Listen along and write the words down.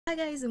Hi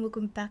guys, and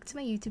welcome back to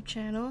my YouTube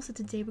channel. So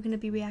today we're going to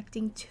be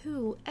reacting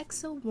to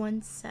EXO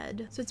Once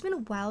Said. So it's been a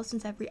while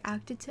since I've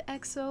reacted to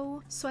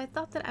EXO, so I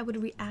thought that I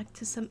would react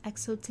to some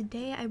EXO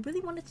today. I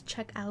really wanted to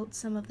check out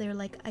some of their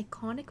like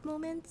iconic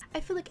moments. I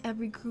feel like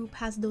every group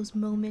has those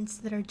moments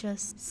that are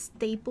just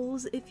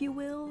staples, if you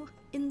will,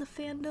 in the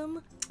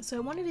fandom. So I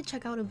wanted to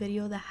check out a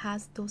video that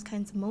has those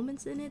kinds of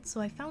moments in it,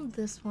 so I found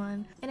this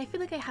one. And I feel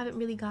like I haven't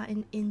really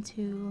gotten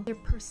into their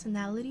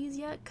personalities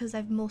yet because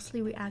I've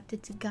mostly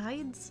reacted to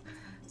guides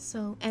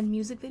and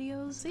music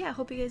videos. So yeah, I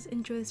hope you guys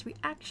enjoy this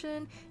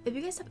reaction. If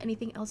you guys have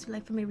anything else you'd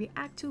like for me to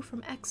react to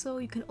from EXO,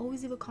 you can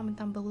always leave a comment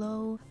down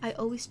below. I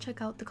always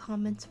check out the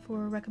comments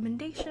for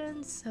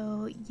recommendations,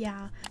 so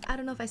yeah. I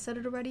don't know if I said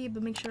it already,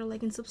 but make sure to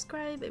like and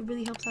subscribe. It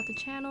really helps out the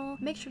channel.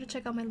 Make sure to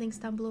check out my links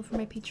down below for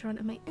my Patreon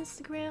and my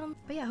Instagram.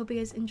 But yeah, I hope you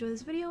guys enjoy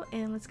this video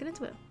and let's get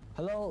into it.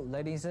 Hello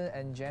ladies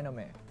and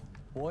gentlemen,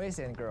 boys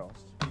and girls.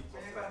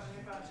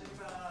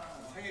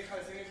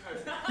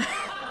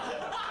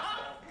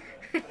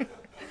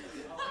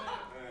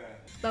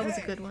 That was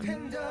a good one.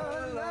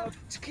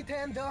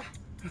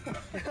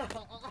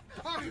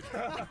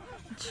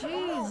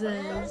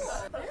 Jesus.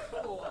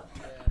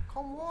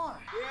 Come on.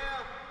 Yeah.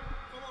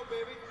 Come on,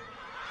 baby.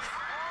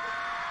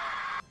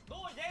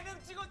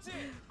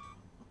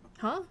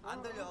 Huh?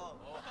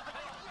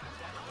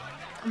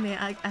 I mean,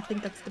 I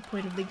think that's the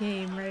point of the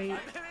game, right?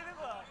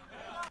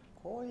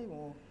 거의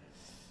뭐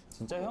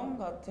진짜 형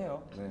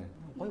같아요. 네.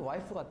 거의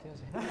와이프 같아요,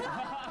 제.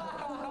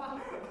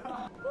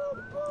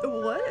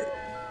 What?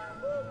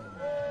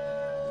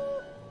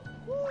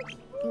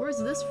 Where's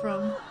this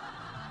from?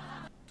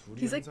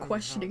 He's like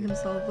questioning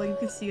himself, like you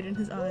can see it in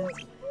his eyes.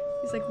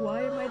 He's like,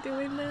 why am I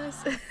doing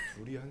this?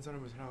 둘이 한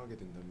사람을 사랑하게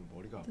된다면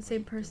머리가 The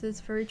same person is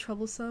very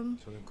troublesome.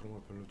 저는 그런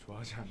걸 별로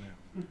좋아하지 않아요.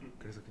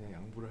 그래서 그냥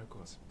양보를 할 것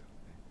같습니다.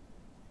 네.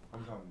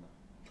 감사합니다.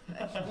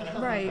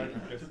 Right.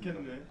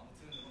 계속했네.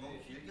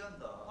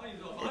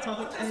 It's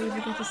all I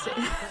even get to say.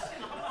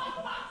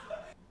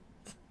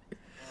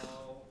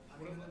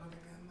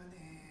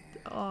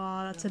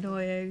 Oh, that's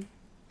annoying.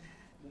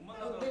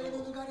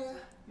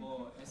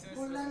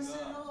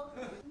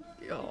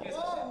 Yo.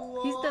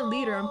 He's the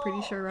leader, I'm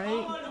pretty sure,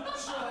 right?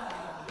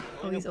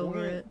 Oh, he's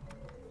over it.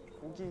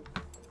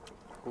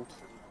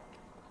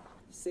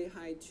 Say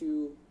hi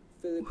to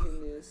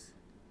Filipinos.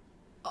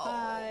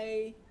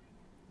 Hi.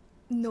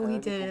 No, he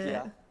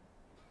didn't.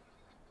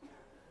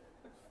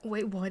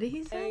 Wait, what did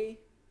he say?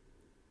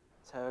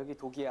 자, 여기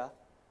독이야.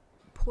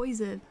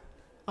 Poison.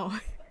 Oh,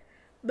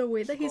 the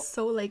way that he's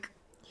so like,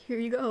 here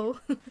you go.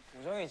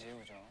 우정이지,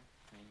 우정.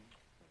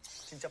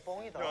 진짜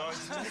뻥이다.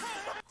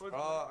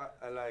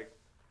 I like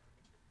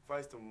Far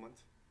East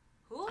movement.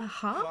 Who?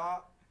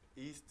 Far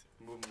East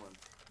movement.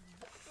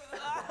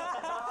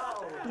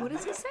 What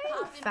does he say?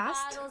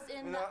 Fast?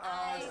 In the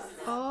eyes.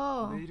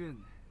 Oh.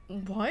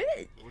 What?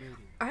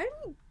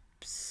 I'm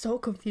so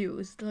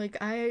confused. Like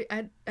I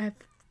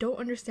don't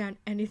understand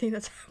anything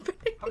that's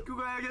happening. 학교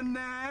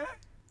가야겠네.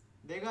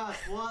 내가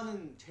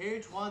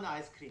제일 좋아하는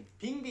아이스크림.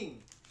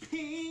 빙빙.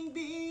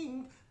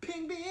 빙빙.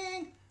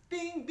 빙빙.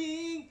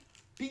 빙빙.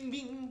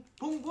 빙빙.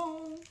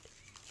 봉봉.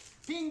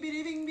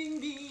 빙비리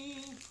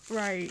빙빙빙.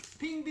 Right.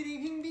 빙비리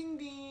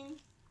빙빙빙.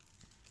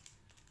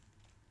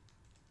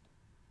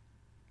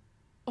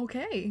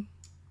 Okay.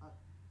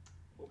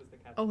 What was the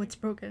cat? Oh, it's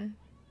broken.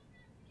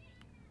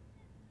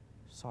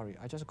 Sorry,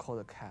 I just called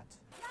a cat.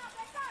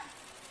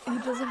 He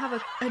doesn't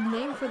have a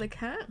name for the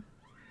cat?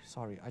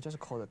 Sorry, I just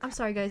called a cat. I'm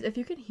sorry guys, if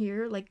you can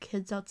hear like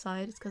kids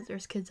outside, it's because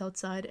there's kids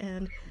outside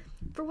and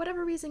for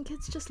whatever reason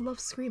kids just love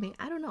screaming.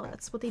 I don't know,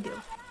 that's what they do.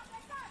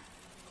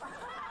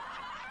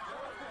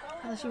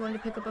 Unless you wanted to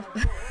pick up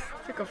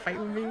a fight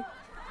with me.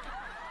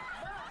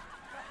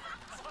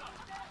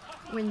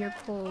 When you're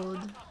cold.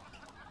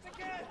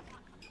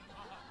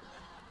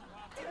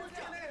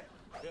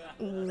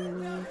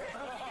 Ooh.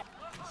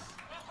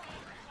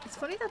 It's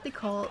funny that they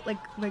call like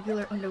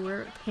regular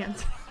underwear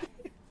pants.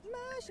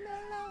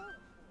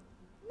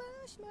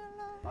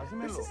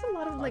 This is a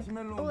lot of like,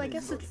 oh, I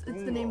guess it's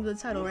the name of the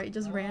title, right?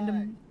 Just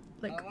random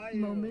like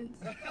moments.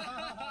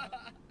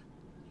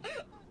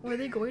 Were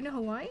they going to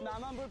Hawaii?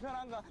 나만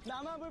불편한가?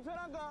 나만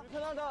불편한가?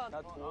 편하다.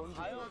 나 돈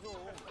가야죠.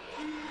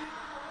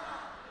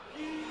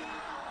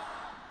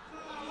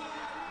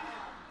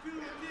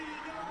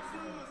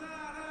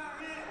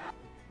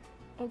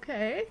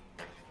 Okay.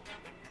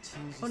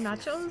 Oh,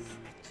 nachos?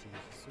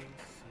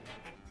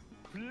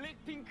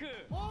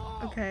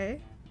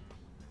 Okay.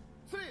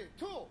 3,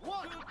 2,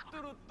 1.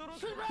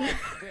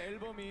 그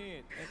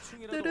앨범이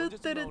대충이라도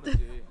뚜루뚜루. 언제쯤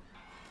나오는지.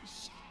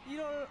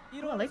 1월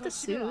I like the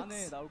 10일 안에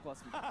suits. 나올 것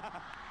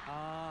같습니다.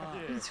 아,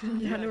 It's from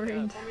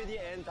January. 코미디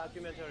앤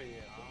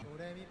다큐멘터리예요.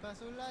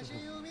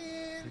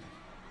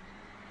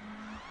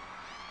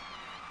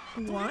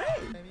 What?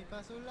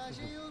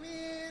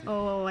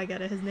 Oh, I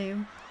got it. His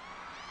name.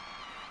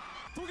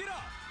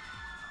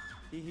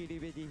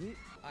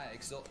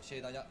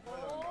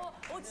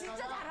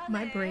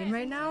 My brain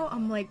right now,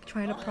 I'm like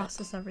trying to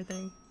process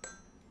everything.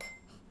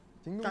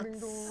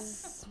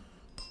 That's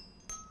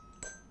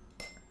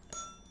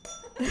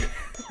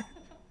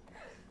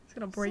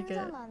gonna break it.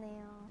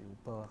 신선하네요.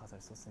 오빠가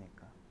가사를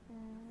썼으니까.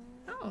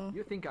 Oh.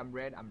 You think I'm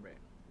red, I'm red.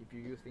 If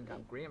you think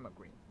I'm green, I'm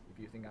green. If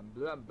you think I'm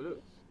blue, I'm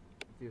blue.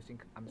 If you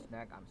think I'm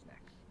snack, I'm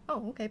snack.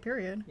 Oh, okay,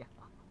 period. Yeah.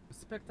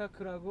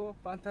 스펙타클하고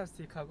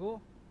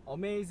판타스틱하고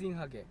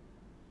어메이징하게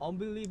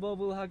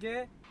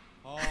언빌리버블하게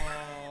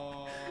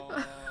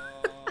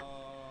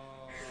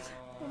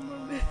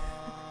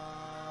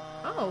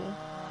Oh.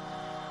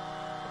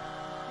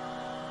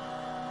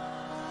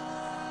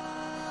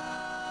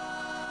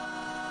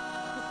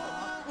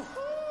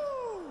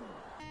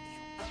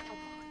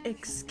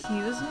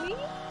 Excuse me?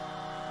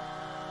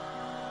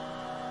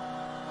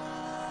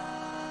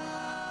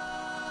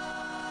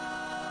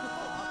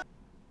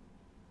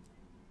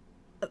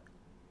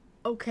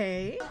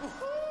 Okay.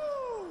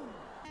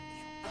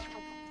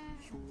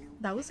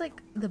 That was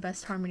like the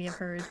best harmony I've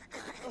heard.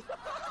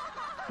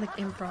 Like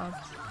improv.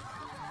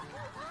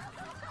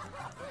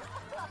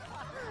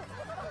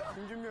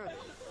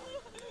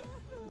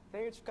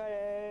 생일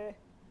축하해.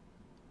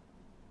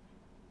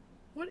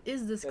 What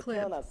is this clip?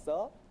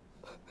 태어났어?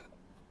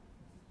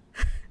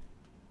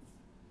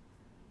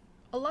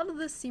 A lot of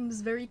this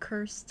seems very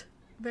cursed.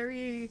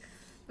 Very.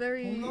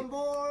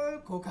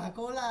 홈런볼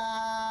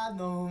코카콜라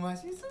너무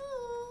맛있어.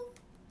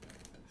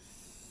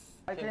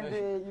 I can do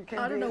it, you can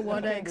I don't know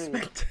what I you can do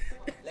it. expected.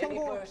 Lady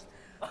first.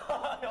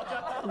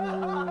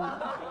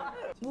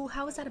 Well,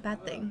 how is that a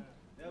bad thing?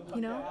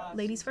 You know,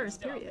 ladies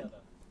first, period.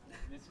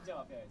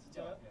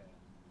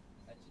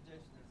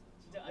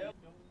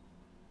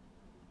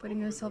 Putting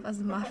yourself as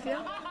a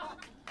mafia?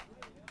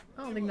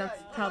 I don't think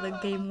that's how the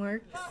game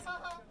works.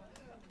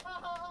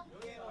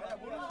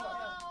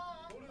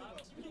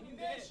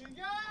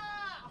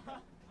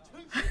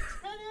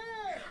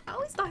 I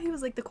always thought he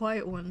was like the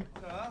quiet one.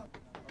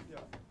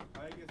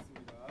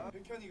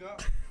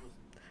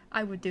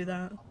 I would do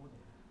that.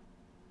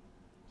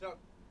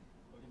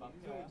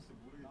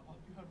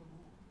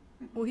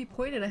 Well, he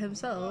pointed at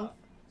himself.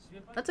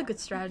 That's a good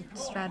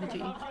strategy.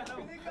 Not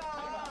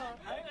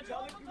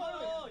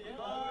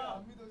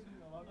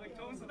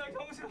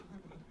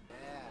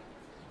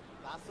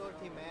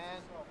salty,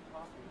 man.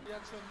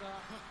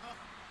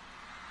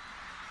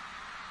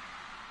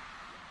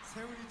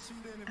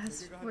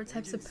 Has 4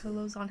 types of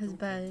pillows on his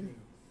bed.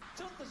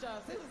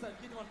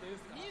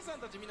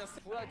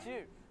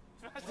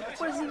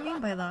 What does he mean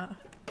by that?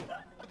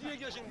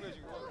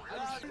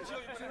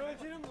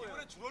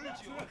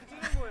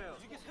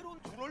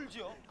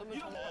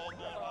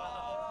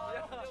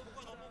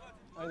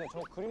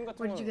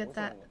 Where did you get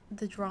that?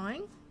 The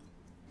drawing?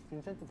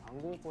 빈센트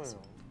방공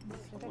거예요.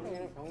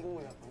 빈센트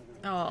병고야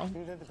병고. Oh.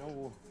 빈센트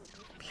병고.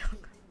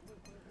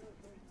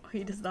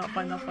 He does not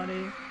find that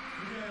funny.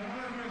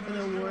 For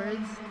the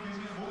awards.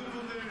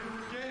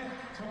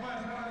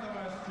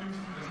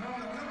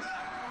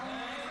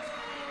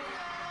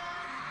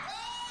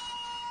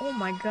 Oh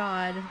my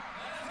god.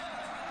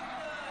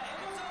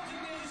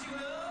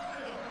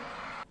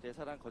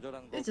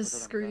 It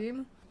just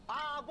scream.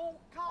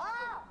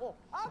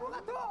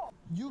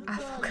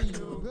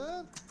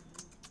 육가육은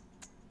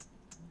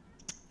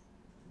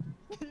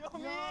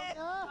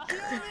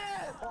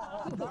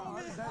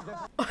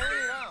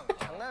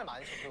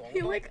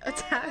He like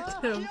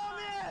attacked him.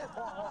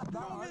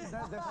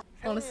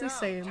 Honestly,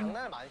 same.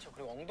 장난을 많이 쳐.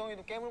 그리고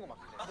엉덩이도 깨물고 막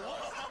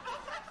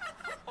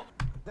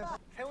그래.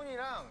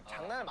 세훈이랑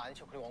장난을 많이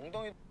쳐. 그리고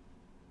엉덩이.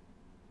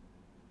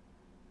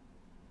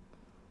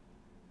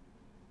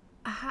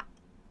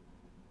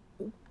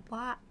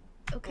 What?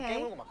 Okay.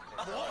 깨물고 막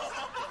그래.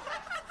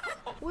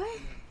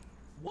 What?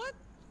 What?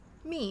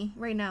 Me,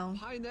 right now.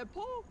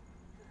 Pineapple?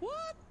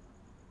 What?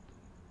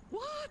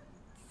 What?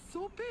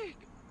 So big.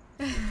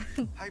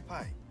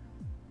 하이파이.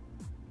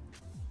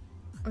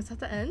 Was that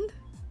the end?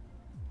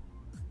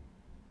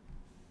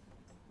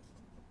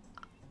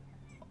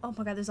 Oh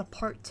my god, there's a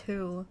part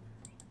 2.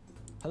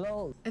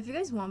 Hello. If you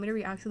guys want me to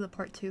react to the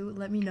part 2,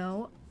 let me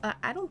know.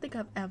 I don't think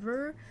I've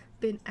ever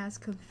been as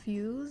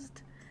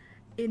confused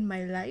in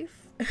my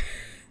life.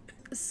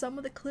 Some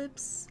of the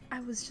clips,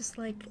 I was just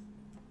like,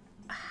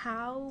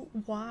 how,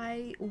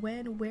 why,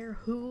 when, where,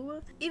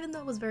 who? Even though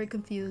I was very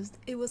confused,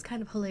 it was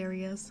kind of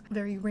hilarious,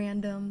 very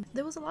random.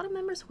 There was a lot of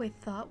members who I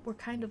thought were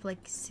kind of like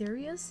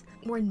serious,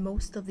 were in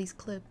most of these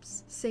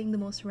clips, saying the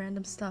most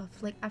random stuff.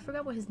 Like, I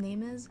forgot what his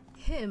name is.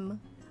 Him.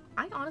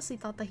 I honestly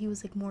thought that he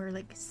was like more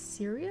like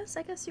serious,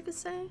 I guess you could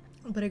say,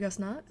 but I guess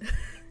not.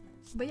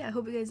 But yeah, I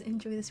hope you guys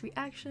enjoy this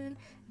reaction.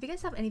 If you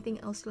guys have anything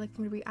else you'd like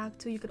me to react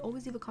to, you could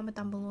always leave a comment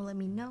down below, let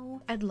me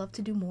know. I'd love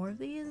to do more of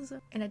these,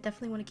 and I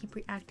definitely want to keep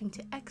reacting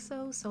to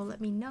EXO, so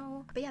let me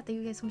know. But yeah, thank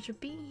you guys so much for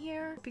being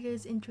here. Hope you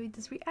guys enjoyed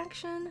this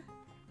reaction,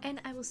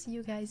 and I will see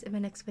you guys in my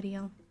next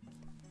video.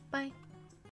 Bye!